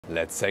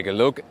Let's take a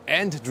look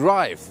and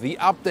drive the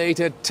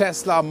updated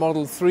Tesla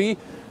Model 3.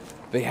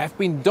 They have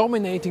been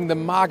dominating the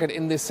market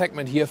in this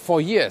segment here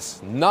for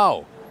years.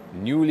 Now,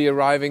 newly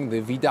arriving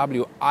the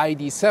VW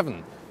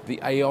ID.7, the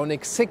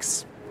Ioniq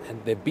 6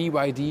 and the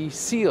BYD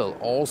Seal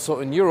also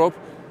in Europe.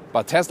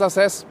 But Tesla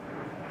says,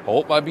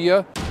 hold my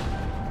beer,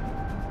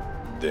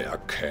 there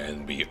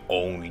can be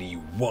only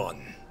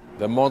one.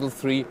 The Model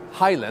 3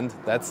 Highland,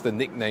 that's the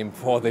nickname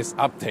for this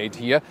update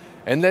here.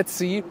 And let's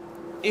see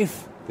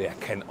if there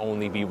can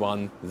only be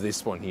one,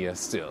 this one here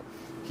still.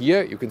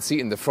 Here you can see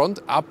in the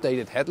front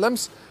updated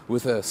headlamps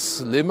with a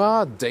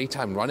slimmer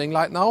daytime running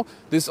light now.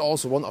 This is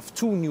also one of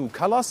two new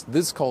colors.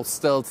 This is called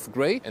Stealth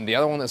Grey and the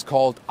other one is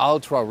called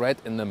Ultra Red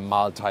in the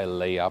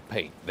multi-layer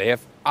paint. They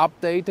have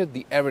updated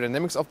the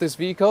aerodynamics of this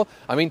vehicle.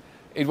 I mean,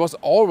 it was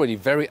already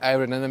very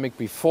aerodynamic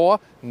before.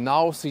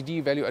 Now CD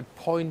value at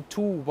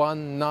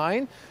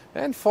 0.219.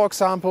 And for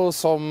example,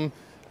 some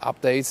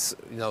updates,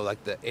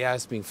 like the air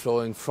is being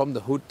flowing from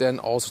the hood then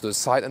also to the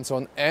side and so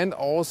on, and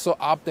also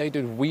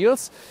updated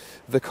wheels.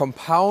 The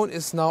compound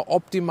is now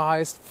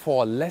optimized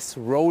for less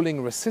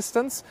rolling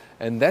resistance,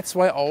 and that's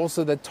why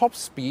also the top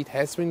speed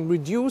has been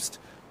reduced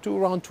to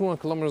around 200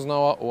 kilometers an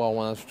hour or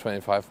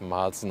 125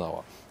 miles an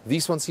hour.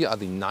 These ones here are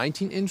the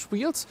 19-inch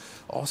wheels.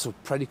 Also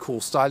pretty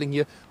cool styling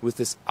here with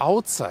this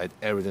outside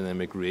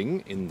aerodynamic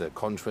ring in the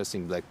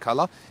contrasting black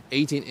color.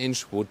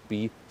 18-inch would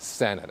be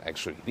standard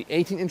actually. The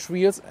 18-inch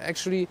wheels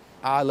actually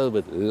are a little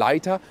bit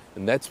lighter,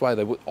 and that's why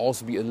they would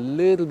also be a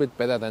little bit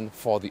better than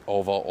for the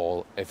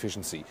overall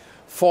efficiency.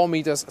 4.72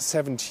 meters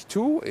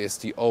is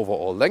the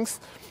overall length.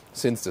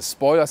 Since the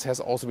spoilers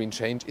has also been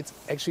changed, it's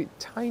actually a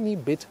tiny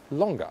bit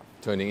longer.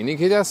 Turning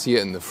indicators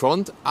here in the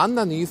front,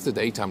 underneath the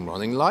daytime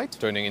running light.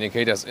 Turning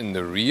indicators in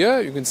the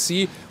rear. You can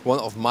see one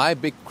of my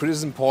big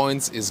criticism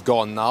points is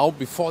gone now.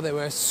 Before they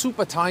were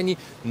super tiny,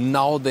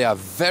 now they are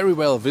very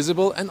well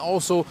visible, and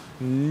also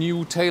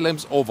new tail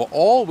lamps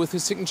overall with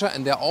his signature,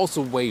 and they're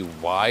also way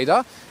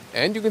wider.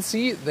 And you can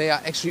see they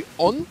are actually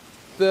on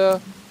the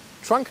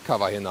trunk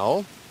cover here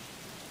now,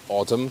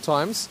 autumn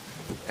times.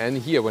 And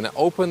here, when I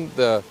open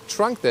the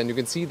trunk, then you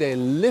can see they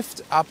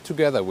lift up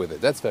together with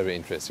it. That's very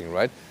interesting,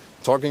 right?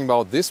 Talking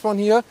about this one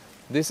here,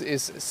 this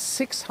is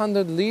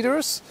 600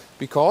 liters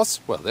because,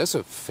 well, there's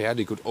a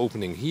fairly good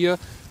opening here.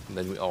 And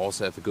then we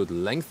also have a good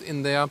length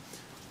in there.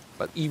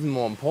 But even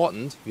more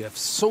important, you have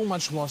so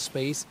much more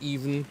space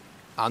even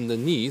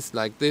underneath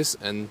like this,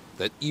 and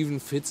that even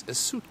fits a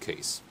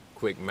suitcase.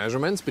 Quick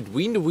measurements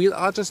between the wheel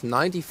arches,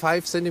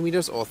 95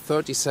 centimeters or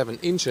 37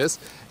 inches,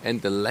 and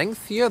the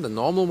length here, the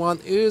normal one,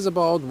 is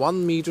about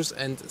 1.7 meters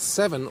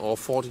or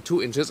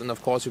 42 inches. And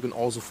of course you can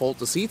also fold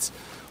the seats,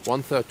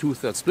 1/3,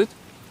 2/3 split.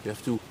 You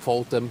have to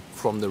fold them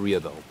from the rear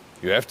though.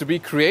 You have to be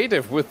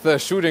creative with the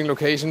shooting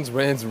locations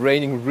when it's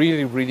raining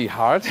really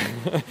hard.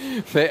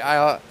 They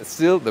are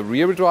still the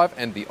rear-wheel drive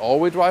and the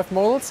all-wheel drive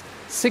models.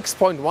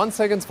 6.1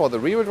 seconds for the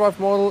rear-wheel drive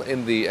model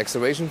in the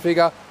acceleration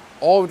figure.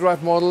 All-wheel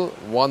drive model,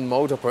 one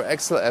motor per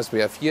axle, as we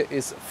have here,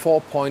 is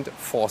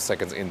 4.4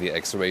 seconds in the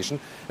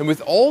acceleration. And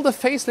with all the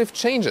facelift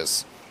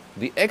changes,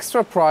 the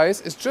extra price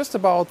is just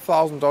about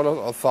 $1,000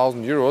 or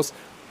 1,000 euros.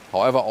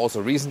 However, also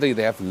recently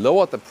they have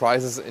lowered the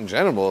prices in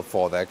general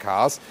for their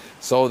cars.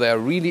 So they're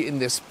really in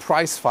this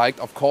price fight,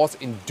 of course,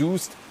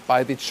 induced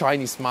by the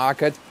Chinese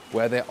market,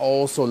 where they're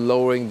also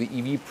lowering the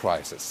EV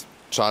prices.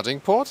 Charging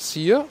ports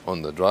here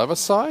on the driver's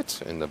side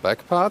in the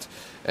back part,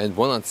 and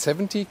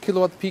 170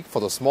 kilowatt peak for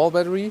the small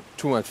battery,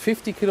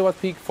 250 kilowatt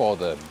peak for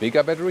the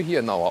bigger battery here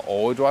in our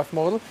all-wheel drive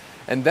model.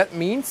 And that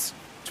means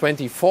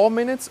 24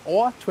 minutes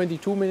or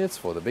 22 minutes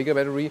for the bigger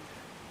battery,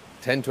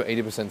 10 to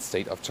 80%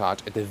 state of charge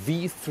at the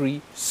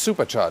V3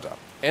 supercharger.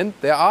 And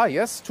there are,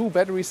 yes, two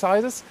battery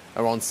sizes,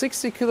 around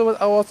 60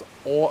 kilowatt hours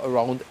or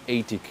around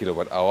 80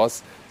 kilowatt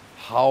hours.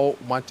 How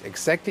much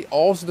exactly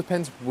also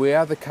depends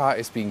where the car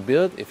is being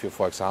built. If you,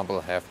 for example,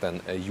 have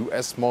then a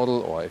US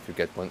model, or if you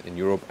get one in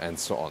Europe and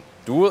so on.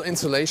 Dual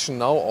insulation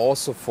now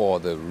also for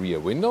the rear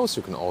windows.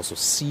 You can also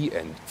see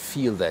and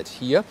feel that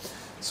here.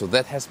 So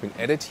that has been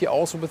added here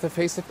also with the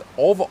facelift.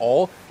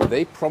 Overall,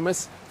 they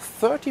promise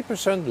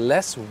 30%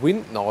 less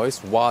wind noise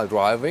while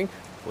driving.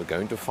 We're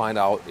going to find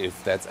out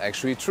if that's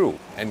actually true.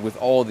 And with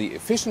all the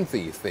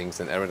efficiency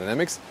things in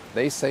aerodynamics,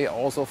 they say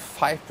also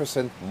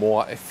 5%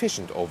 more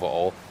efficient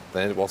overall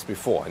than it was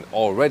before. And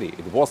already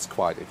it was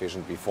quite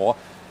efficient before.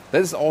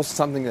 That is also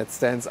something that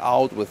stands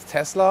out with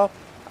Tesla.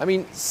 I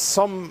mean,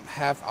 some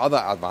have other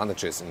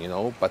advantages,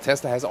 but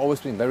Tesla has always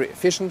been very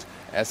efficient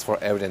as for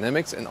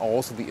aerodynamics and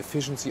also the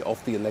efficiency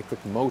of the electric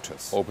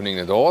motors. Opening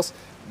the doors,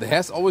 there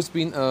has always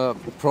been a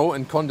pro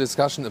and con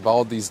discussion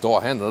about these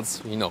door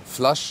handles,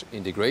 flush,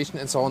 integration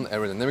and so on,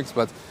 aerodynamics,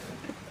 but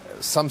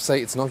some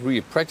say it's not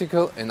really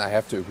practical, and I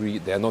have to agree,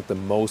 they're not the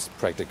most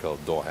practical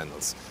door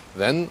handles.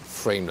 Then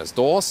frameless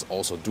doors,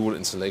 also dual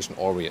insulation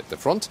already at the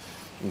front.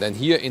 And then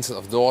here, instead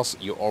of doors,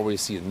 you already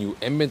see the new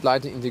ambient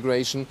lighting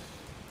integration.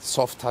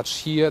 Soft touch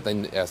here,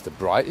 then there's the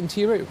bright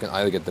interior. You can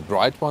either get the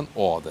bright one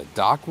or the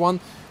dark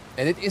one.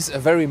 And it is a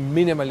very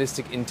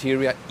minimalistic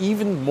interior,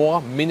 even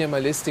more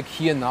minimalistic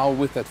here now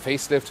with that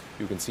facelift.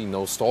 You can see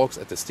no stalks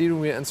at the steering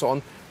wheel and so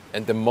on.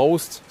 And the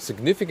most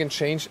significant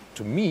change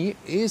to me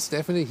is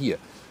definitely here.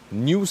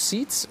 New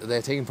seats,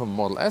 they're taken from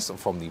Model S or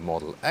from the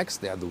Model X.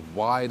 They are the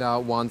wider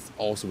ones,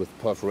 also with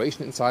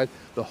perforation inside.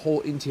 The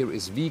whole interior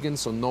is vegan,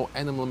 so no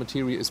animal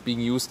material is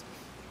being used.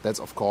 That's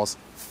of course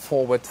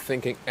forward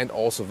thinking and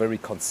also very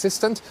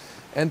consistent.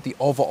 And the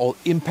overall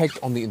impact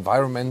on the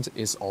environment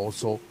is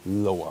also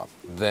lower.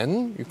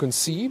 Then you can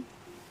see,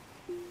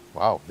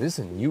 wow, this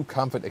is a new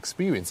comfort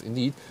experience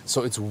indeed.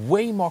 So it's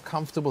way more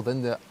comfortable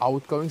than the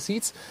outgoing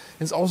seats.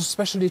 And it's also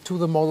especially to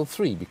the Model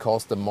 3,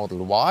 because the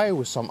Model Y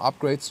with some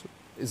upgrades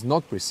is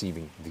not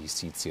receiving these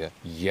seats here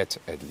yet,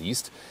 at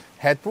least.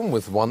 Headroom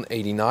with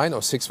 189 or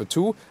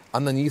 6'2"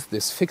 underneath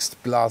this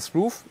fixed glass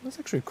roof. That's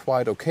actually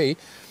quite okay.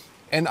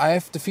 And I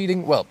have the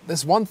feeling, well,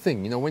 there's one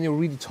thing, you know, when you're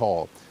really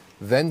tall,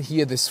 then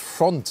here this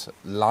front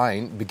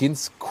line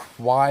begins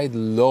quite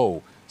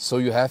low. So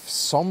you have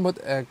somewhat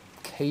a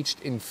caged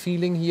in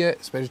feeling here,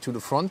 especially to the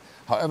front.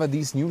 However,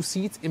 these new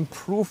seats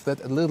improve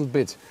that a little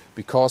bit,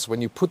 because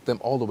when you put them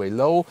all the way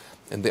low,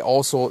 and they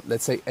also,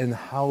 let's say,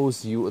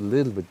 enhance you a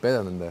little bit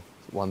better than the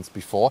ones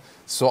before.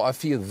 So I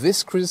feel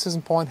this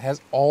criticism point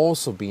has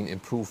also been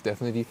improved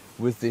definitely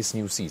with these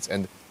new seats.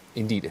 And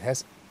indeed, it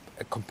has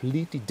a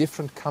completely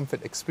different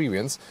comfort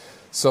experience.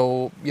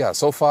 So yeah,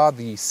 so far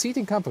the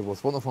seating comfort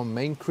was one of our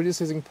main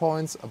criticism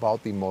points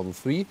about the Model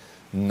 3.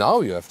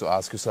 Now you have to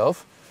ask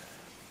yourself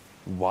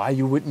why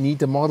you would need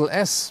the Model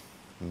S.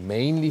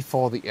 Mainly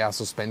for the air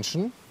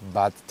suspension,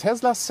 but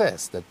Tesla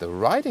says that the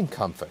riding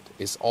comfort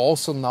is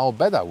also now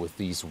better with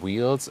these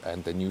wheels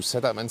and the new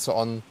setup and so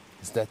on.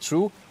 Is that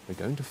true? We're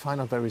going to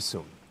find out very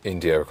soon.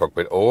 Interior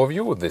cockpit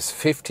overview. This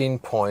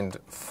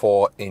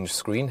 15.4-inch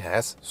screen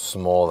has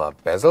smaller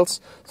bezels,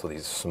 so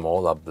these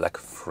smaller black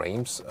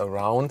frames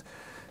around,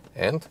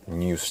 and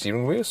new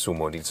steering wheel, so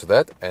more details to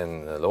that.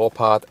 And the lower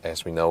part,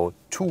 as we know,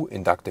 2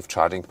 inductive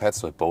charging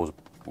pads, so it both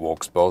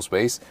works both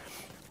ways.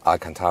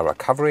 Alcantara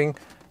covering,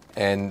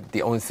 and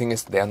the only thing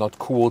is they are not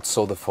cooled,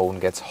 so the phone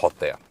gets hot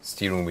there.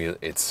 Steering wheel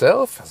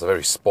itself has a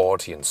very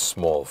sporty and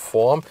small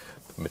form.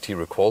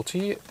 Material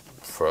quality,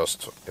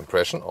 first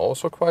impression,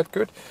 also quite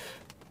good.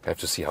 Have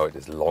to see how it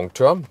is long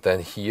term.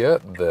 Then here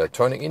the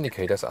turning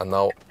indicators are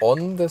now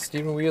on the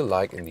steering wheel,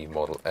 like in the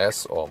Model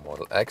S or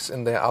Model X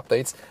in their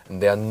updates, and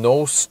there are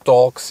no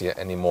stalks here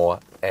anymore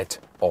at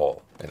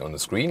all. And on the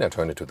screen, I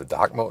turn it to the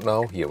dark mode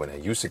now. Here, when I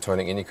use the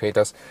turning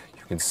indicators,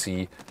 you can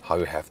see how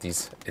you have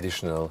these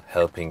additional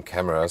helping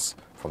cameras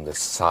from the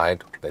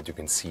side that you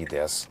can see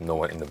there's no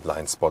one in the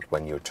blind spot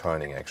when you're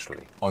turning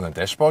actually. On the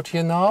dashboard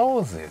here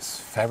now, this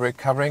fabric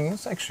covering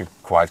is actually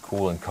quite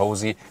cool and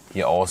cozy.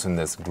 Here also in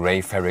this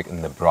gray fabric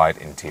in the bright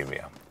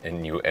interior.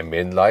 And new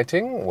ambient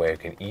lighting, where you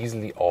can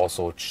easily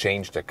also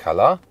change the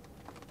color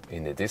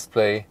in the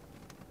display,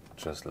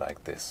 just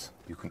like this.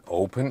 You can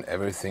open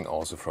everything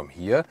also from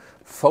here.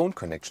 Phone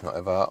connection,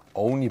 however,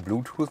 only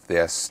Bluetooth.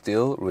 They're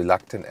still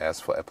reluctant as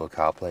for Apple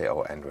CarPlay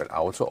or Android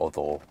Auto,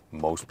 although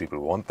most people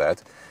want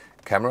that.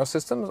 Camera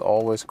system is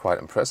always quite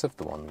impressive.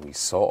 The one we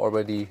saw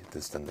already,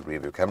 this is then the rear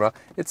view camera.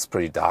 It's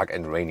pretty dark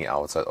and rainy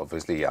outside,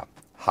 obviously, yeah.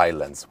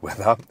 Highlands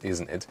weather,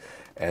 isn't it?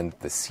 And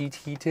the seat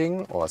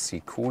heating or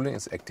seat cooling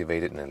is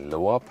activated in the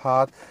lower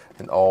part,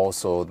 and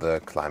also the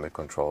climate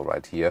control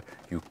right here.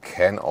 You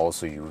can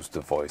also use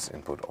the voice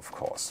input, of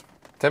course.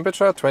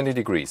 Temperature 20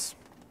 degrees.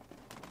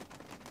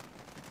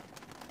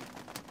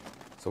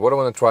 So what I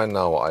want to try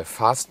now, I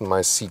fasten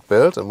my seat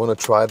belt and want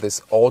to try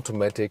this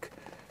automatic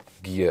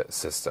gear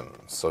system.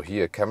 So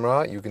here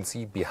camera, you can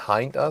see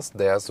behind us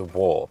there's a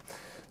wall.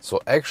 So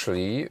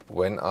actually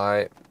when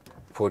I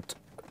put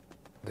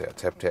there,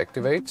 tap to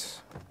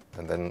activate,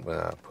 and then when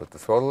I put the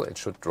throttle, it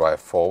should drive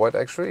forward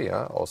actually,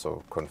 yeah,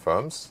 also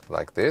confirms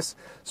like this.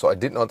 So I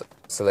did not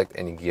select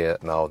any gear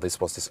now,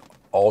 this was this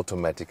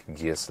automatic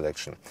gear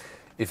selection.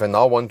 If I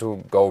now want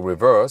to go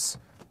reverse,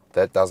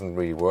 that doesn't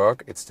really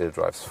work, it still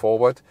drives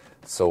forward.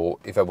 So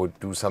if I would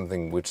do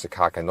something which the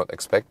car cannot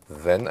expect,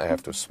 then I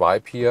have to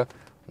swipe here,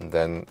 and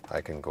then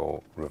I can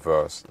go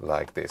reverse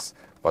like this.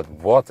 But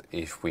what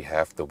if we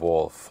have the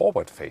wall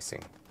forward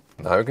facing?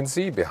 Now you can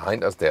see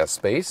behind us there's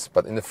space,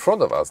 but in the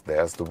front of us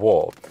there's the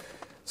wall.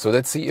 So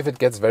let's see if it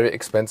gets very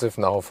expensive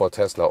now for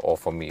Tesla or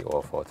for me,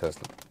 or for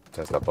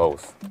Tesla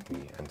both,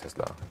 me and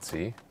Tesla. Let's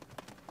see.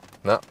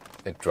 No,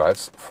 it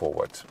drives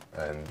forward.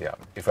 And yeah,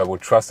 if I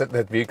would trust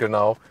that vehicle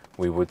now,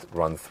 we would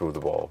run through the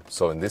wall.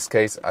 So in this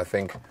case, I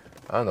think,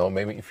 I don't know,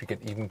 maybe if you get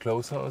even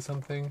closer or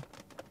something,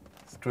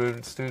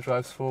 it still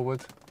drives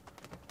forward.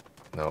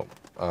 No.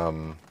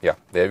 Yeah,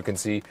 there you can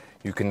see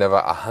you can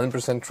never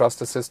 100% trust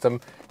the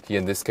system. Here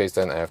in this case,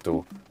 then I have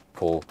to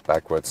pull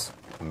backwards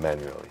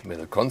manually.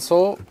 Middle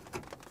console,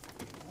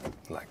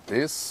 like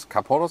this.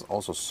 Cup holders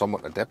also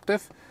somewhat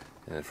adaptive.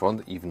 And in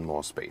front, even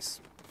more space.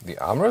 The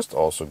armrest,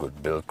 also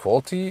good build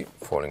quality.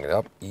 Folding it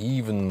up,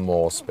 even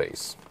more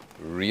space.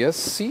 Rear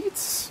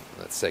seats,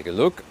 let's take a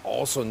look.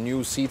 Also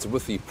new seats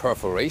with the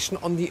perforation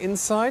on the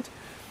inside.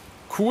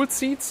 cooled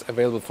seats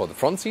available for the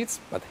front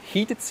seats, but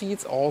heated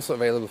seats also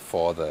available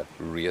for the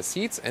rear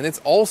seats. And it's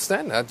all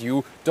standard.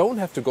 You don't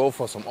have to go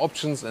for some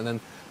options and then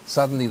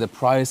suddenly the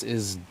price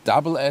is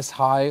double as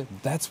high.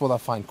 That's what I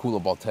find cool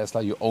about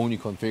Tesla. You only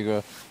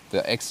configure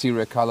the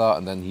exterior color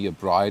and then here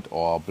bright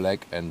or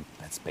black, and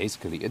that's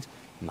basically it.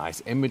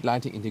 Nice ambient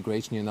lighting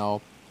integration here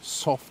now,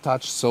 soft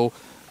touch. So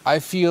I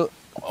feel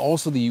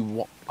also the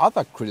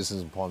other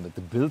criticism upon that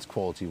the build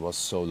quality was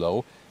so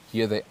low.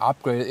 Here they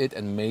upgraded it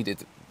and made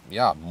it,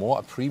 yeah, more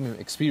a premium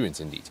experience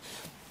indeed.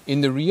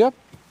 In the rear,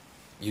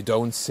 you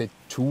don't sit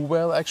too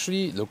well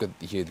actually. Look at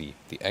here the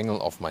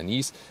angle of my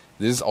knees.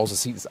 This is also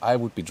seats I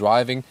would be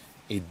driving.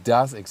 It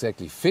does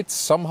exactly fit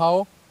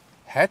somehow.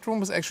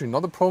 Headroom is actually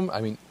not a problem.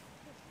 I mean,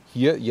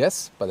 here,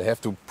 yes, but I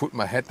have to put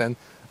my head then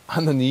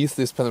underneath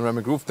this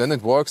panoramic roof. Then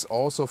it works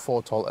also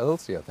for tall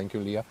Ls. Yeah, thank you,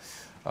 Leah.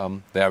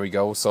 There we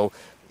go. So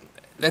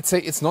let's say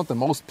it's not the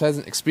most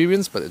pleasant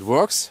experience, but it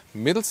works.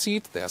 Middle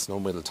seat, there's no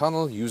middle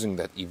tunnel using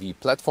that EV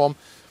platform.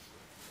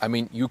 I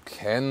mean, you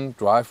can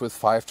drive with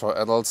 5 tall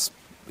adults.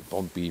 It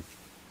won't be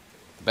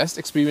the best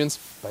experience,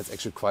 but it's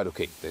actually quite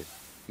okay. The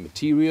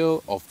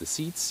material of the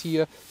seats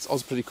here is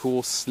also pretty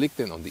cool. Slick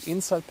then on the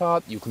inside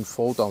part. You can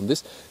fold down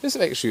this. This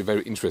is actually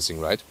very interesting,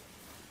 right?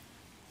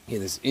 Here,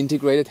 this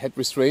integrated head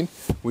restraint,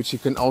 which you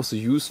can also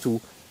use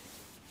to,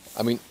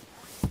 I mean,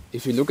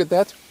 if you look at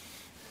that,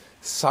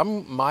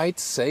 some might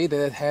say that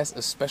it has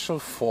a special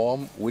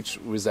form which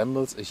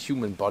resembles a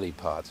human body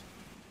part.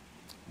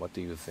 What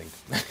do you think?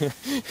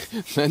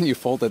 Then you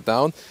fold it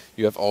down.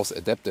 You have also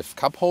adaptive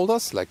cup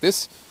holders like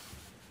this.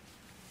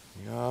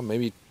 Yeah,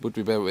 maybe it would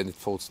be better when it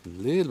folds a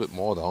little bit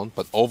more down,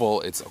 but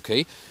overall it's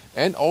okay.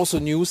 And also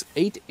news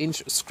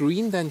 8-inch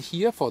screen then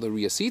here for the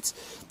rear seats.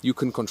 You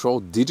can control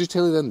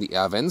digitally then the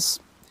air vents.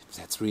 If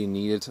that's really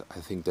needed, I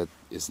think that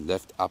is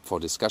left up for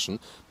discussion.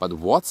 But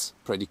what's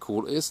pretty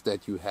cool is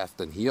that you have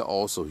then here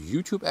also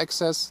YouTube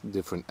access,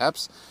 different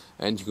apps,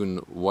 and you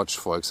can watch,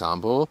 for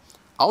example,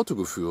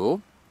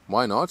 Autogefühl.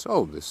 Why not?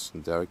 Oh, this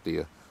is directly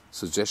a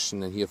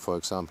suggestion in here, for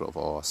example, of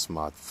our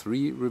Smart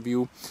 3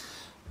 review.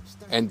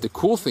 And the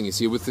cool thing is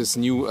here with this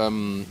new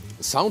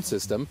sound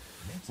system,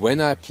 when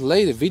I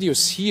play the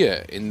videos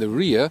here in the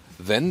rear,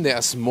 then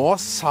there's more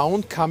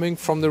sound coming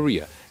from the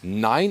rear.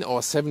 9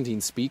 or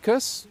 17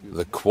 speakers.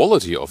 The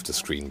quality of the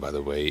screen, by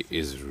the way,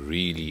 is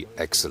really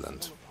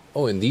excellent.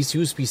 Oh, and these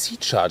USB-C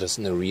chargers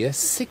in the rear,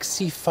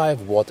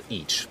 65 watt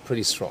each.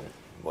 Pretty strong.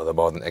 What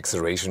about an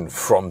acceleration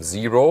from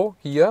 0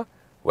 here?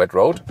 Wet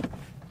road.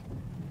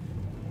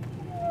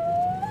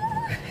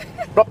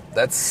 Plop,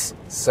 that's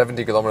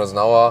 70 kilometers an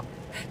hour.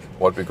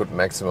 What we could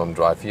maximum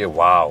drive here.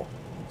 Wow,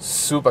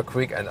 super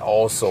quick and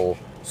also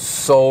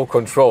so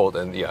controlled.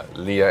 And yeah,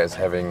 Leah is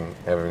having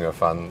her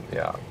fun.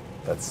 Yeah,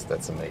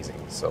 that's amazing.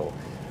 So,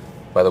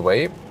 by the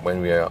way,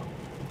 when we are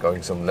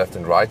going some left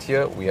and right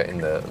here, we are in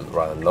the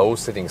rather low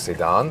sitting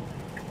sedan.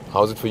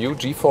 How's it for you,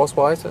 G-force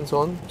wise and so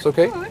on? It's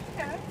okay. Oh,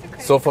 yeah, it's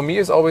okay. So for me,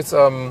 it's always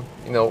you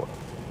know,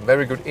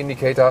 very good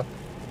indicator.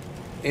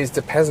 Is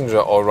the passenger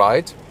all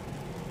right,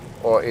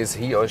 or is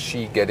he or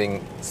she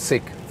getting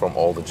sick from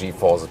all the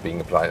G-forces being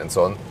applied and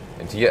so on?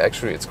 And here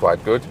actually it's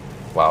quite good.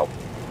 Wow,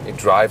 it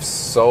drives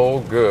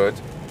so good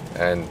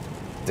and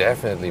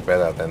definitely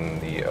better than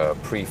the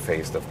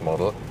pre-facelift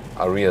model.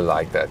 I really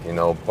like that, you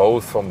know,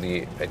 both from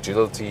the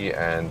agility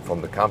and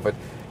from the comfort.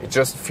 It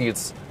just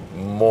feels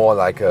more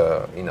like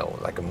a, you know,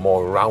 like a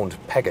more round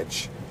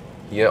package.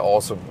 Here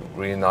also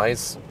really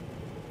nice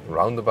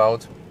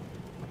roundabout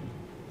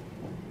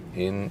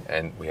in,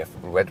 and we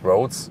have wet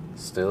roads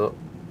still.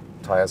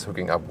 Tires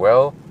hooking up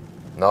well.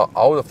 Now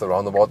out of the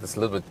roundabout it's a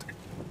little bit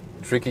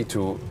tricky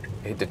to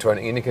hit the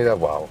turning indicator.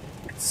 Wow,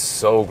 it's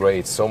so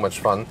great, so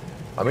much fun.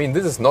 I mean,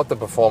 this is not the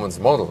performance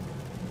model,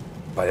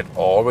 but it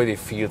already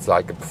feels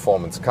like a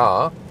performance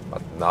car.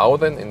 But now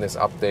then in this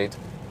update,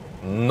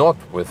 not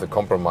with the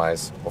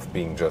compromise of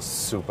being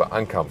just super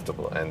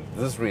uncomfortable. And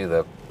this is really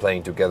the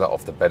playing together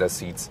of the better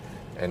seats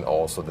and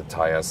also the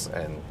tires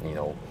and, you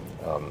know,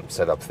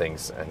 set up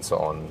things and so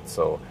on.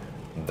 So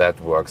that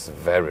works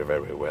very,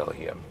 very well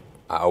here.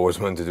 I always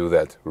want to do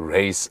that,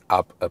 race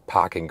up a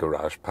parking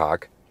garage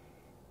park.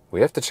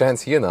 We have the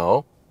chance here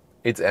now.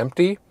 It's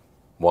empty.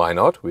 Why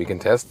not? We can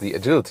test the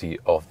agility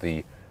of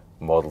the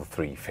Model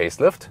 3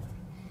 facelift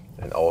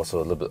and also a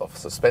little bit of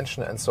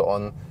suspension and so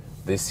on.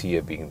 This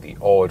here being the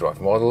all-wheel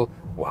drive model.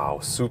 Wow,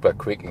 super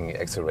quick in the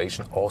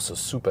acceleration, also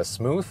super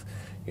smooth.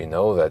 You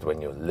know that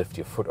when you lift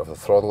your foot off the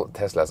throttle,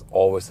 Tesla is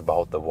always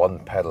about the one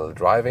pedal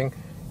driving.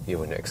 Here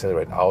when you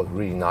accelerate out,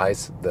 really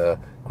nice. The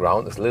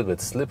ground is a little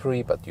bit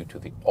slippery, but due to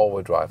the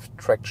all-wheel drive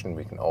traction,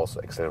 we can also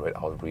accelerate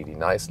out really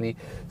nicely.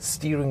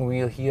 Steering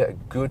wheel here, a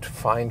good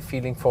fine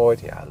feeling for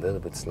it. Yeah, a little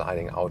bit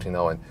sliding out, you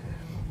know, and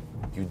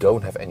you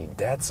don't have any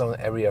dead zone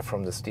area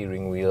from the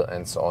steering wheel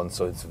and so on.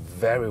 So it's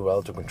very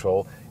well to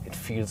control. It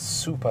feels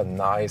super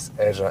nice,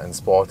 agile and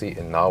sporty.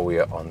 And now we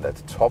are on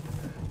that top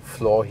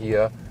floor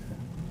here.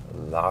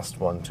 Last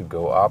one to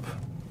go up.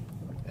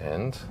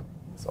 And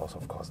it's also,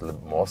 of course, a little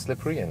bit more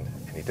slippery. And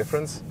any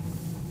difference?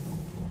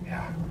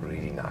 yeah,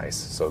 really nice.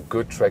 So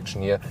good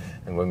traction here.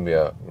 And when we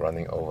are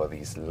running over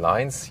these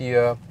lines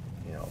here,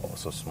 you know,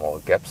 also small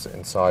gaps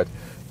inside,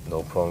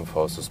 no problem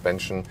for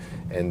suspension.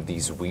 And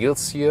these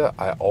wheels here,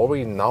 I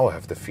already now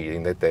have the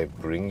feeling that they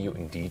bring you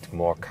indeed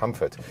more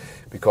comfort,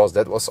 because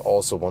that was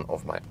also one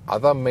of my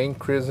other main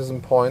criticism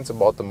points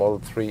about the Model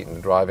 3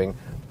 in driving,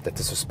 that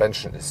the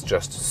suspension is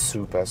just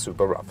super,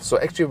 super rough. So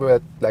actually we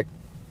had like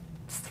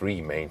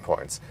 3 main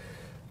points: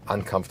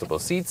 uncomfortable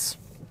seats,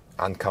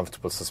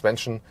 uncomfortable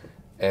suspension,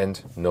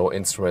 and no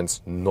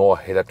instruments nor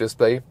head-up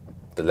display.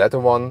 The latter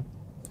one,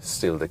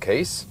 still the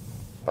case,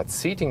 but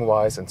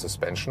seating-wise and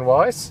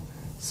suspension-wise,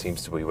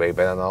 seems to be way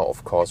better now.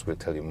 Of course, we'll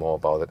tell you more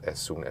about it as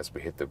soon as we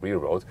hit the real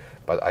road,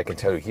 but I can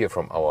tell you here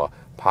from our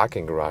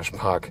parking garage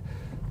park,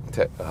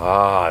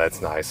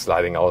 that's nice,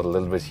 sliding out a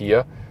little bit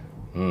here.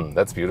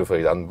 That's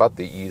beautifully done, but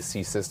the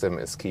ESC system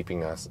is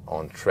keeping us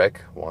on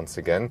track once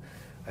again.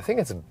 I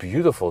think it's a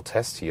beautiful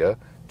test here,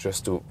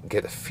 just to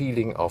get a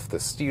feeling of the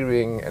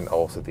steering and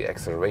also the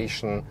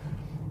acceleration.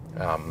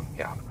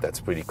 Yeah, that's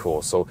pretty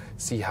cool. So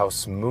see how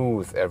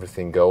smooth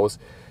everything goes.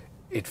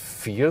 It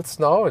feels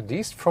now, at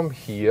least from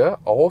here,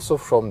 also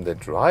from the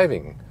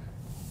driving,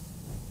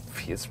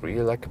 feels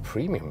really like a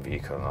premium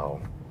vehicle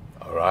now.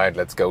 All right,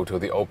 let's go to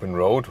the open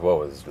road.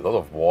 Whoa, there's a lot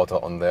of water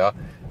on there.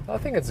 I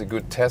think it's a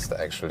good test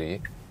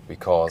actually,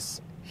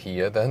 because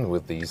here then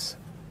with these,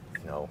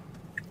 you know,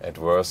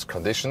 adverse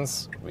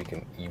conditions, we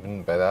can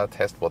even better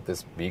test what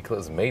this vehicle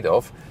is made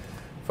of.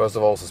 First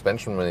of all,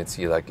 suspension, when it's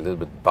here like a little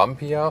bit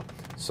bumpier,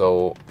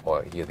 so,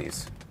 or here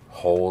these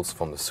holes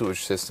from the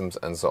sewage systems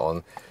and so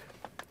on,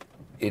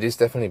 it is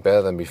definitely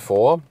better than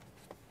before,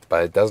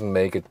 but it doesn't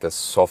make it the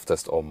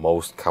softest or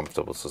most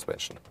comfortable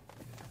suspension.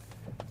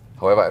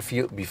 However, I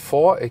feel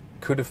before it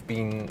could have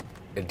been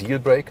a deal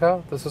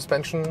breaker, the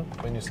suspension,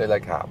 when you say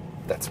like,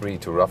 that's really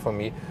too rough for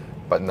me.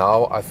 But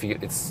now I feel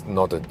it's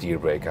not a deal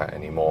breaker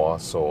anymore,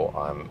 so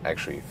I'm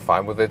actually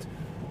fine with it.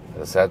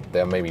 As I said,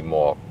 there may be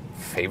more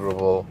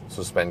favorable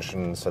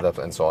suspension setups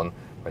and so on,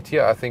 but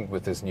here I think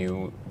with this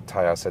new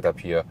tire setup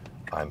here,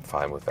 I'm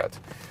fine with that.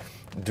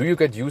 Do you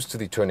get used to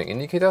the turning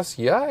indicators?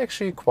 Yeah,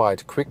 actually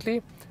quite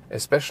quickly,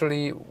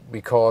 especially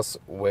because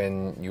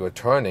when you are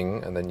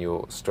turning and then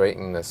you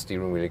straighten the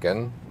steering wheel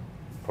again,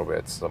 probably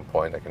at some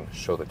point I can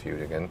show that to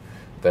you again,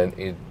 then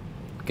it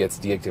gets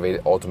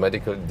deactivated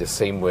automatically the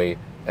same way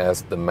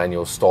as the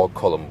manual stall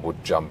column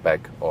would jump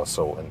back or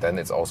so, and then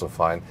it's also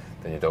fine.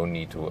 Then you don't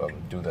need to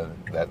do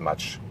that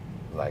much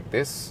like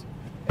this.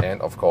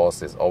 And of course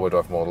this all-wheel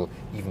drive model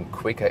even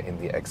quicker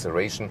in the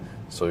acceleration,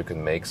 so you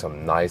can make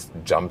some nice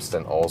jumps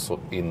then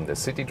also in the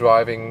city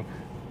driving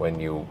when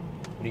you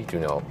need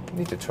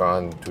to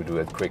turn to do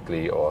it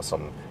quickly, or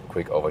some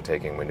quick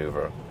overtaking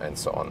maneuver and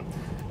so on.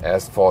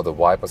 As for the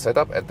wiper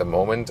setup, at the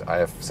moment I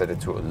have set it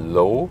to a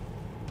low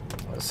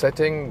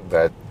setting,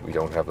 that we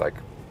don't have like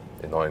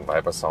annoying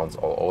wiper sounds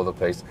all over the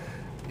place.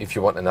 If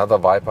you want another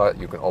wiper,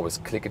 you can always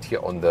click it here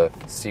on the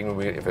steering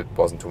wheel if it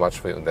wasn't too much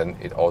for you, and then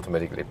it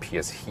automatically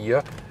appears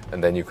here.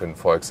 And then you can,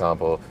 for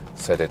example,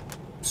 set it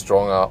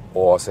stronger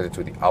or set it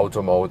to the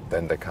auto mode,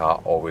 then the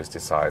car always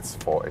decides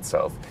for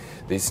itself.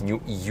 This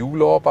new EU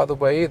law, by the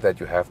way, that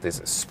you have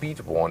this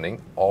speed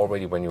warning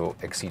already when you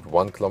exceed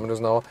 1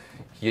 kilometer now.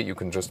 Here you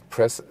can just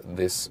press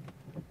this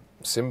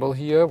symbol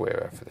here,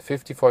 where for the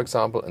 50 for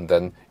example, and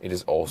then it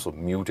is also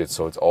muted,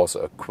 so it's also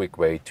a quick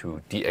way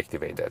to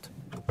deactivate that.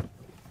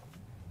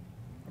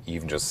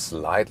 Even just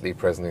slightly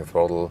pressing the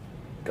throttle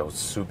goes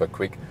super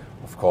quick.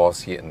 Of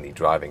course, here in the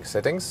driving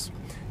settings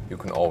you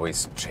can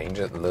always change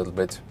it a little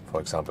bit, for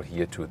example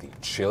here to the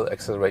chill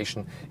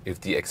acceleration if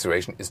the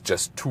acceleration is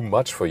just too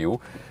much for you.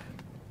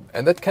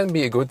 And that can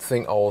be a good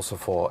thing also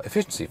for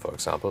efficiency, for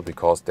example,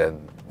 because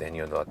then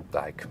you're not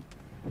like,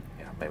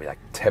 maybe like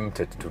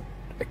tempted to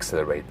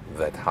accelerate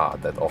that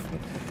hard that often.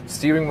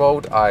 Steering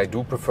mode, I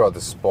do prefer the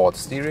sport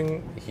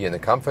steering here in the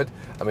comfort.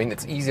 I mean,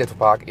 it's easier to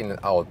park in and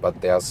out,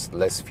 but there's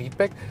less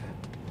feedback,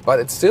 but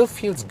it still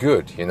feels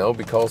good, you know,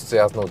 because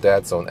there's no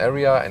dead zone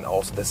area, and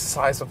also the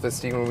size of the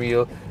steering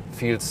wheel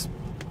feels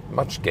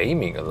much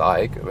gaming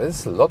alike.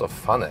 It's a lot of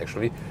fun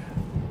actually.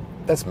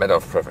 That's a matter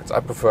of preference. I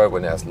prefer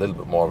when there's a little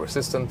bit more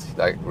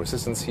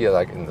resistance here,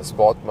 like in the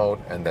sport mode,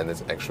 and then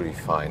it's actually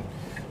fine.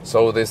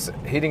 So this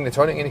hitting the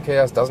turning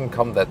indicators doesn't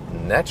come that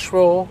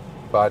natural,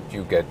 but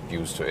you get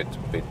used to it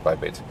bit by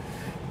bit.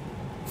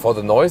 For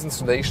the noise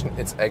insulation,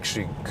 it's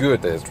actually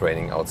good that it's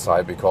raining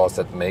outside, because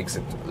that makes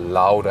it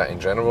louder in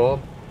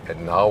general.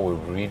 And now we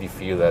really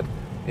feel that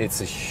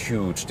it's a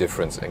huge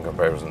difference in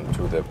comparison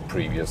to the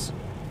previous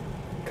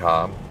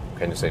car.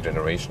 Can you say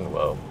generation?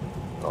 Well,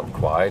 not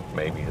quite.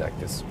 Maybe like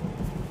this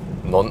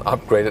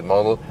non-upgraded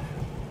model.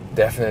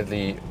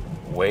 Definitely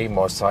way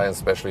more silence,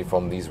 especially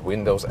from these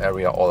windows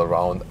area all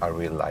around. I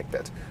really like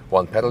that.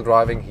 One pedal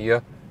driving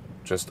here,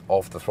 just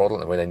off the throttle,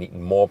 and when I need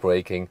more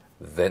braking,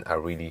 then I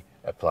really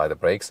apply the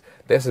brakes.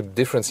 There's a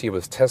difference here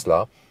with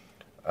Tesla.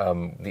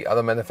 The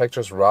other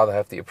manufacturers rather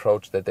have the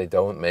approach that they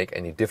don't make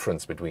any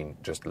difference between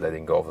just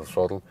letting go of the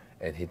throttle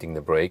and hitting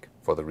the brake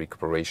for the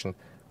recuperation.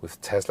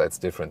 With Tesla it's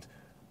different.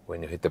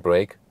 When you hit the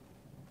brake,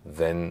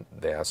 then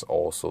there's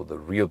also the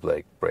real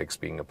brakes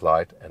being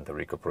applied, and the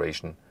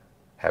recuperation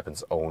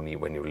happens only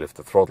when you lift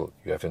the throttle.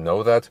 You have to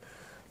know that.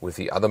 With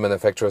the other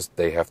manufacturers,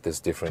 they have this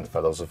different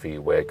philosophy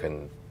where you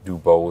can do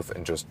both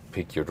and just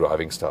pick your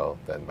driving style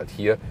then. But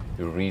here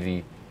you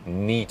really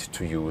need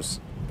to use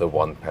the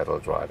one pedal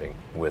driving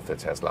with the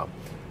Tesla.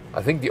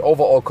 I think the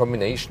overall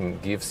combination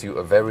gives you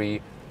a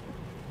very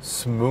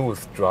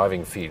smooth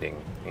driving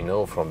feeling, you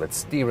know, from that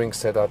steering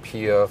setup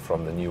here,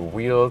 from the new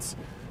wheels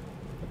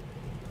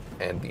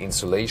and the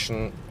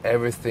insulation.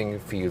 Everything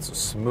feels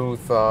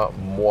smoother,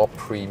 more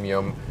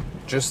premium,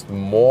 just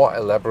more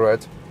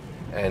elaborate,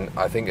 and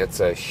I think it's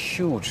a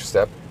huge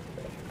step.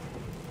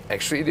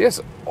 Actually, it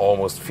is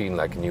almost feeling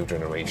like a new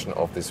generation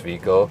of this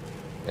vehicle.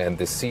 And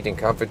the seating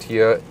comfort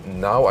here,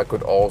 now I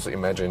could also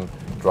imagine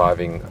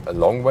driving a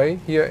long way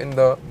here in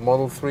the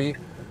Model 3.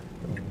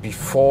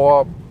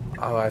 Before,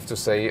 I have to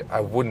say, I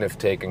wouldn't have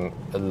taken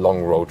a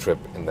long road trip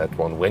in that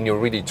one when you're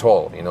really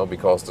tall, you know,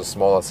 because the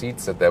smaller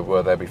seats that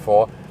were there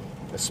before,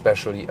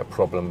 especially a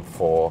problem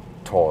for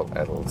tall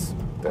adults,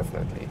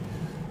 definitely.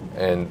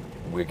 And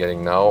we're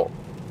getting now,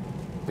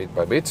 bit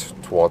by bit,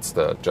 towards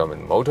the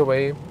German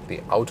motorway, the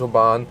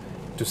Autobahn,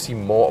 to see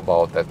more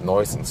about that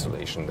noise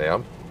insulation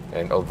there.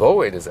 And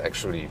although it is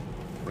actually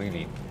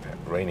really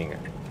raining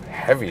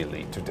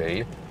heavily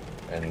today,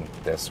 and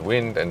there's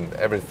wind and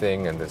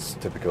everything, and this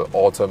typical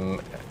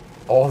autumn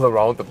all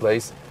around the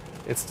place,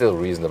 it's still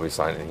reasonably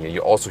silent in here. You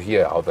also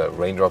hear how the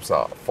raindrops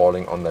are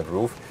falling on that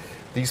roof.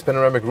 These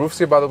panoramic roofs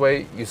here, by the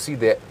way, you see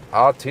they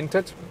are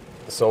tinted,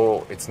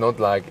 so it's not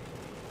like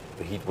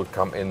the heat would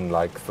come in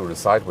like through the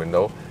side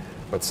window,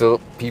 but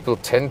still people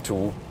tend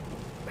to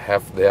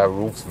have their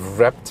roofs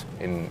wrapped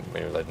in,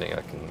 maybe like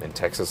in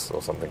Texas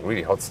or something,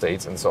 really hot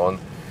states and so on,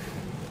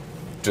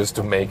 just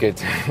to make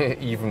it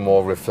even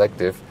more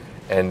reflective.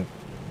 And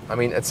I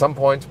mean, at some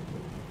point,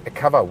 a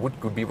cover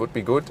would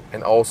be good,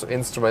 and also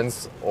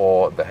instruments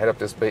or the head-up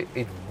display,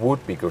 it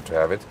would be good to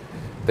have it.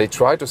 They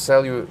try to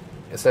sell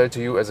it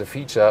to you as a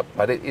feature,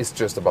 but it is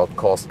just about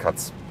cost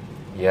cuts.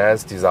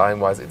 Yes,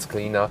 design-wise, it's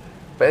cleaner,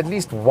 but at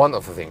least one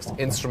of the things,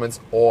 instruments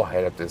or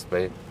head-up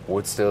display,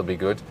 would still be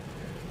good.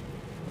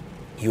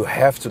 You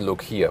have to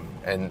look here,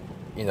 and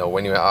you know,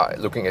 when you are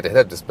looking at the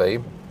head-up display,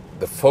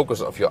 the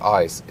focus of your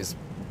eyes is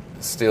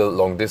still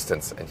long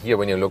distance, and here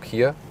when you look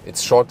here,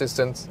 it's short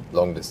distance,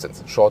 long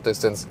distance, short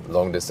distance,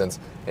 long distance,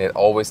 and it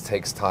always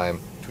takes time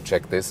to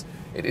check this.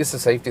 It is a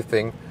safety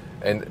thing,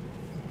 and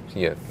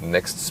here,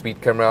 next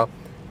speed camera,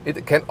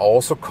 it can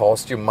also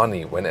cost you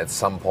money when at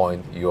some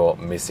point you're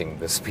missing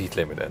the speed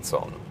limit and so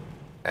on.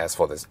 As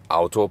for this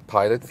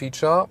Autopilot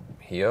feature,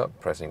 here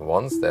pressing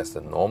once, there's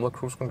the normal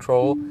cruise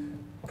control.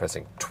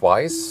 Pressing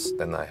twice,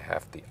 then I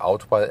have the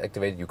Autopilot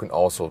activated. You can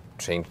also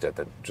change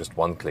that just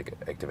one click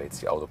activates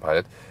the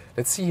Autopilot.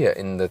 Let's see here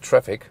in the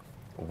traffic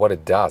what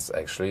it does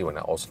actually when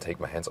I also take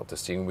my hands off the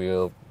steering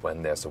wheel,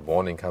 when there's a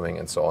warning coming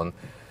and so on.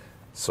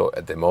 So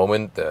at the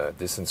moment, the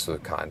distance to the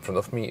car in front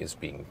of me is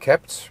being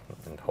kept,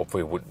 and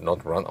hopefully would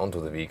not run onto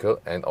the vehicle,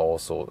 and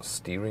also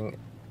steering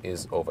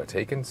is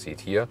overtaken. See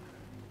it here,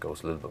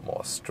 goes a little bit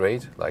more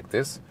straight like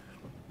this.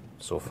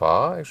 So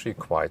far, actually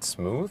quite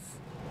smooth.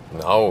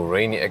 Now,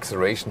 rainy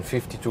acceleration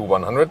 50 to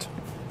 100.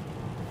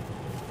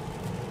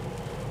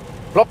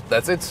 Plop,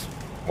 that's it.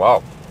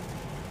 Wow.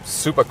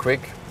 Super quick,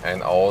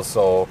 and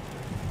also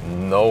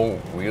no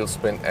wheel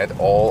spin at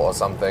all or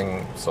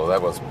something. So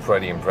that was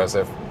pretty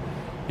impressive.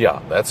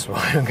 Yeah, that's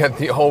why you get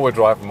the all-wheel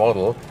drive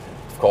model.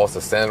 Of course,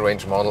 the standard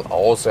range model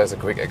also has a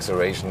quick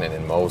acceleration, and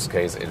in most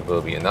cases it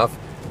will be enough.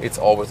 It's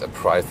always a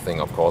price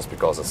thing, of course,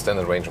 because the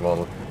standard range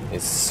model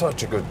is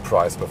such a good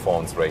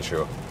price-performance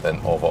ratio than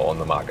overall on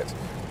the market.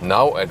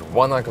 Now at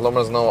 100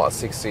 kilometers an hour,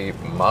 60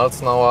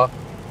 miles an hour,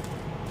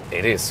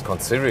 it is,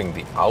 considering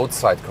the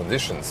outside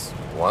conditions,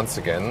 once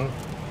again,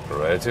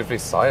 relatively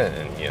silent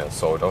in here.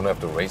 So I don't have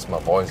to raise my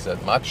voice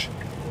that much.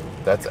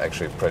 That's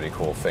actually a pretty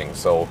cool thing.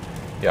 So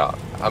yeah,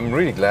 I'm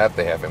really glad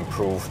they have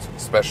improved,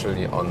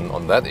 especially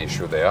on that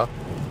issue there.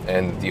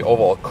 And the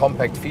overall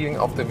compact feeling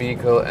of the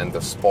vehicle and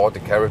the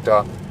sporty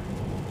character,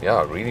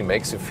 yeah, really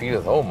makes you feel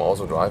at home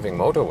also driving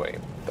Motorway.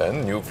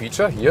 Then, new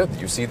feature here,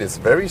 you see this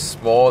very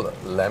small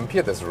lamp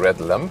here, this red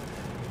lamp.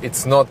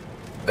 It's not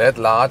that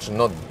large,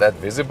 not that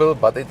visible,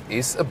 but it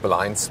is a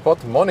blind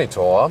spot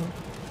monitor,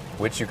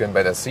 which you can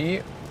better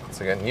see.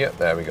 Once again here,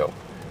 there we go.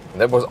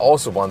 And that was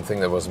also one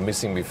thing that was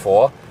missing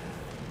before.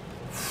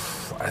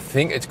 I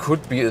think it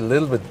could be a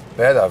little bit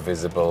better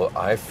visible,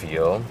 I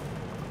feel.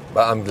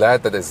 But I'm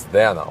glad that it's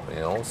there now, you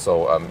know.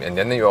 So, and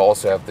then you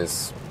also have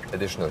this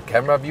additional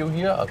camera view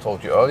here. I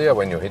told you earlier,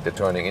 when you hit the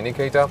turning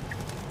indicator,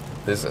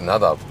 this is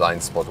another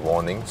blind spot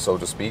warning, so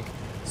to speak.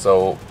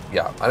 So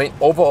yeah, I mean,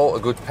 overall a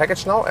good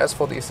package now. As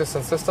for the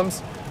assistance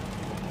systems,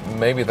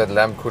 maybe that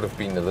lamp could have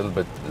been a little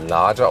bit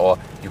larger, or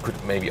you could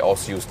maybe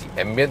also use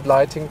the ambient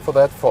lighting for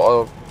that,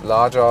 for a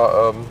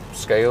larger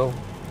scale.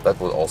 That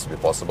would also be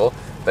possible.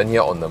 Then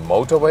here on the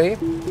Motorway,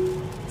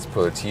 let's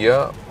put it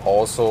here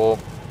also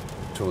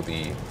to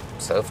the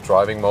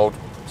self-driving mode,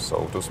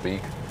 so to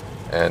speak.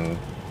 And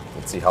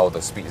let's see how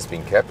the speed is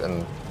being kept.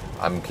 And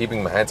I'm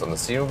keeping my hands on the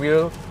steering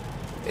wheel.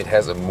 It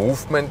has a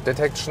movement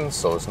detection,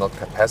 so it's not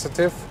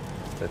capacitive.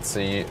 Let's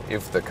see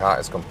if the car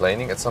is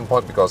complaining at some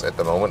point, because at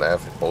the moment I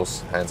have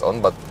both hands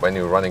on, but when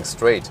you're running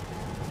straight,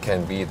 it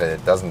can be that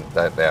it doesn't,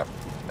 that there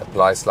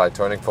applies slight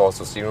turning force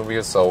to steering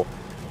wheel, so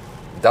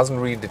it doesn't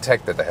really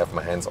detect that I have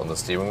my hands on the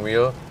steering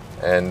wheel.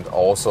 And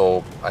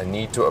also I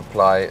need to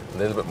apply a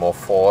little bit more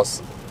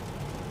force.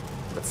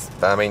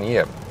 I mean,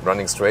 here,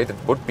 running straight, it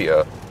would be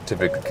a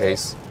typical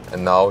case,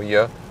 and now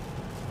here,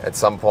 at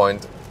some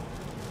point,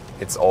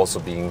 it's also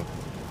being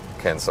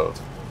cancelled.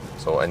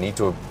 So I need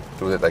to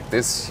do it like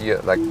this, here,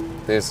 like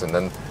this, and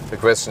then the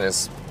question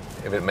is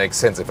if it makes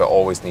sense if I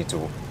always need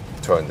to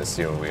turn the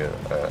steering wheel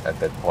at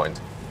that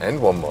point.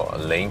 And one more, a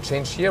lane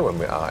change here when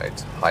we are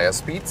at higher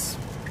speeds.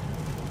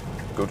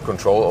 Good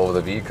control over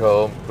the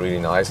vehicle, really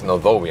nice. And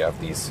although we have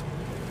these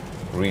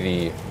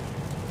really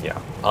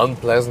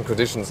unpleasant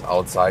conditions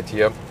outside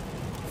here,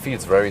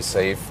 feels very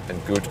safe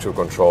and good to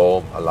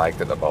control. I like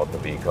that about the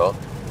vehicle,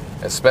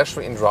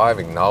 especially in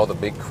driving. Now the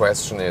big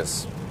question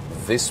is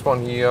this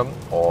one here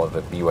or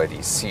the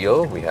BYD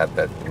Seal. We had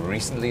that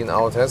recently in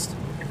our test.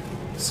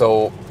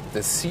 So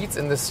the seats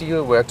in the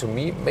Seal were, to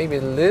me, maybe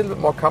a little bit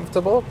more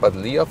comfortable, but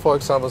Leah, for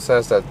example,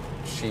 says that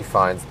she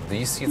finds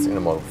these seats in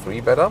the Model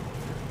 3 better,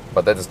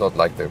 but that is not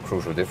like the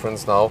crucial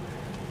difference now.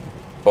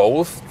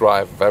 Both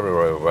drive very,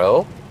 very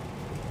well.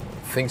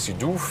 Things you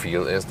do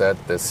feel is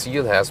that the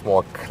Seal has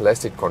more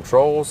classic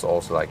controls,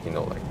 also like,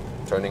 like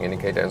turning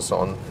indicator and so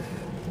on.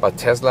 But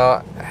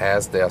Tesla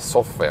has their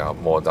software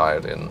more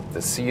dialed in.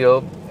 The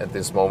Seal at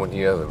this moment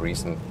here, the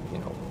recent,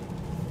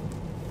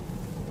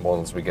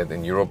 models we get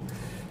in Europe,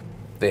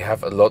 they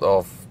have a lot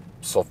of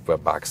software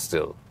bugs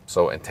still.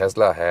 So, and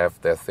Tesla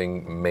have their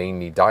thing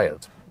mainly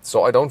dialed.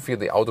 So I don't feel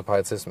the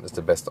Autopilot system is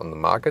the best on the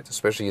market,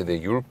 especially the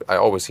Europe. I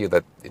always hear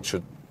that it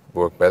should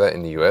work better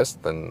in the US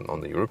than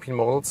on the European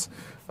models.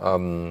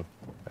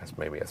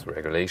 As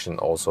regulation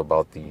also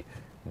about the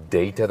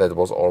data that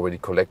was already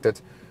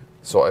collected.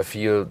 So I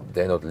feel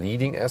they're not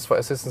leading as for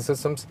assistance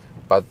systems,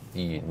 but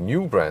the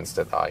new brands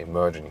that are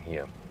emerging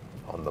here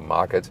on the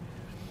market,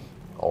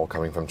 all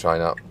coming from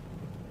China,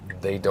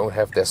 they don't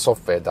have their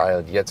software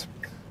dialed yet.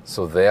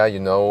 So there you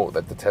know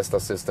that the Tesla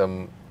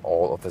system,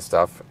 all of the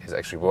stuff is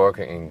actually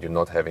working and you're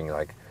not having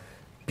like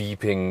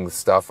beeping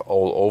stuff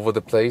all over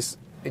the place.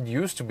 It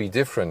used to be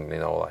different,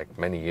 like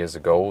many years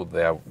ago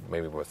there,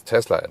 maybe with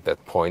Tesla at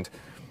that point,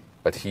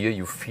 but here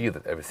you feel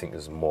that everything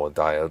is more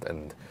dialed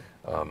and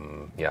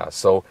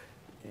so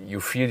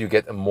you feel you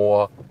get a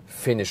more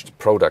finished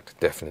product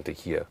definitely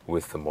here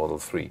with the Model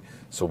 3.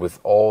 So with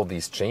all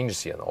these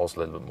changes here and also a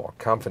little bit more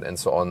comfort and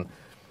so on,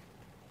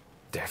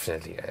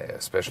 definitely,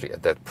 especially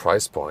at that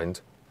price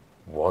point,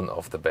 one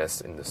of the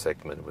best in the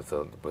segment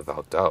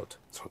without doubt.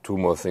 So two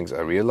more things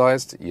I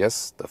realized.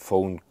 Yes, the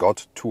phone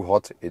got too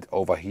hot. It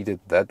overheated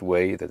that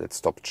way that it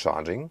stopped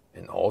charging.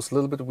 And also a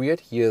little bit weird,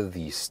 here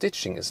the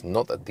stitching is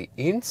not at the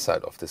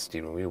inside of the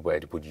steering wheel where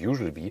it would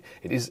usually be.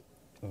 It is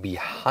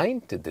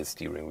behind the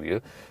steering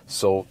wheel.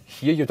 So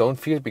here you don't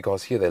feel it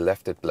because here they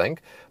left it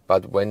blank.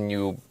 But when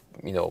you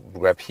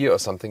grab here or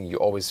something, you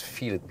always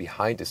feel it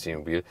behind the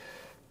steering wheel.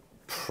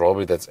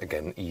 Probably that's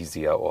again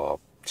easier or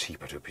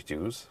cheaper to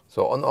produce.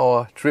 So on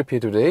our trip here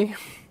today,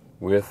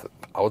 with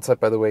outside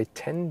by the way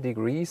 10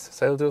 degrees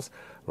Celsius,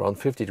 around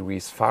 50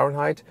 degrees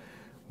Fahrenheit,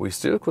 we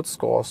still could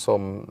score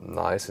some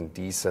nice and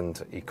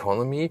decent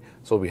economy.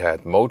 So we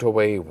had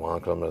motorway,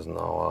 100 kilometers an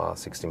hour,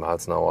 60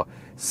 miles an hour,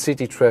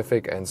 city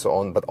traffic and so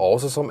on, but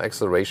also some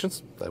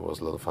accelerations. That was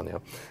a little fun,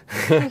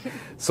 yeah.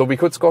 So we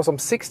could score some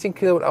 16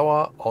 kilowatt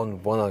hour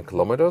on 100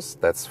 kilometers.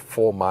 That's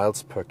 4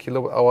 miles per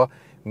kilowatt hour,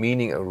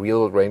 meaning a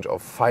real range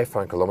of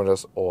 500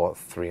 kilometers or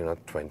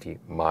 320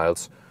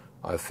 miles.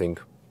 I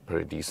think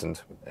pretty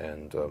decent.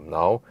 And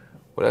now,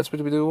 what else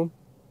did we do?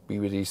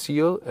 BYD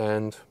Seal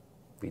and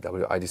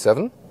VW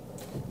ID.7.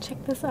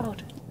 Check this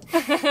out.